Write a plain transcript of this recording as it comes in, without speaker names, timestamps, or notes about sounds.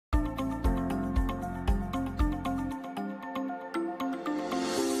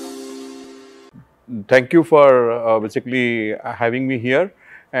thank you for basically having me here.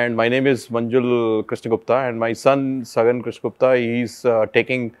 And my name is Manjul Krishnakuptha, and my son Sagan Krishnakuptha, he's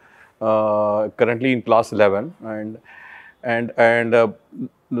taking currently in class 11. And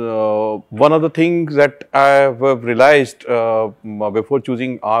one of the things that I have realized before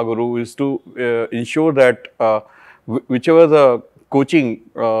choosing AhaGuru is to ensure that whichever the coaching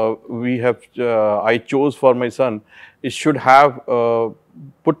I chose for my son, it should have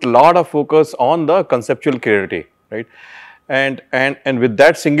put a lot of focus on the conceptual clarity, right? And with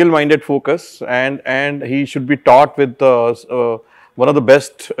that single-minded focus, and he should be taught with one of the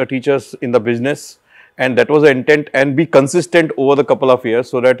best teachers in the business, and that was the intent, and be consistent over the couple of years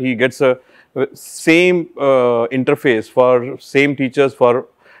so that he gets a same interface for same teachers for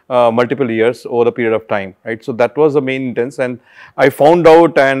multiple years over the period of time, right? So that was the main intent, and I found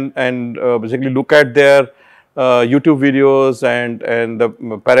out and basically look at their YouTube videos and the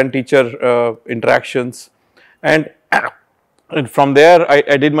parent-teacher interactions, and from there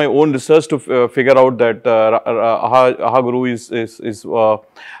I did my own research to figure out that AhaGuru is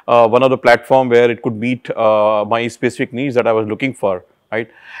one of the platform where it could meet my specific needs that I was looking for, right?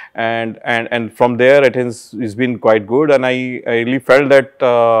 And from there it's been quite good, and I really felt that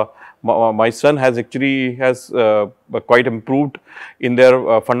my son has actually quite improved in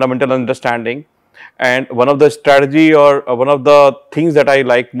their fundamental understanding. And one of the strategy or one of the things that I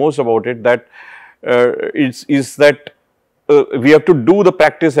like most about it that is that we have to do the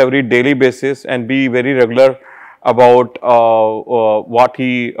practice every daily basis and be very regular about what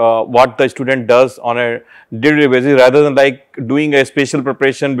the student does on a daily basis, rather than like doing a special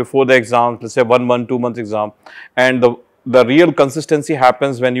preparation before the exam, let's say 1 month, 2 months exam. And the real consistency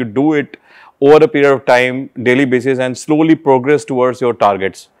happens when you do it over a period of time, daily basis, and slowly progress towards your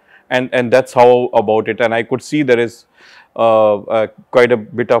targets. And that's how about it. And I could see there is quite a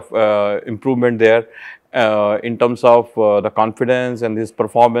bit of improvement there in terms of the confidence and his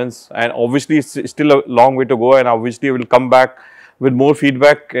performance. And obviously, it's still a long way to go. And obviously, we'll come back with more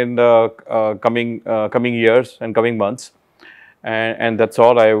feedback in the coming years and coming months. And that's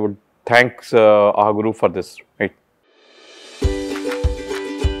all. I would thank AhaGuru for this. Right.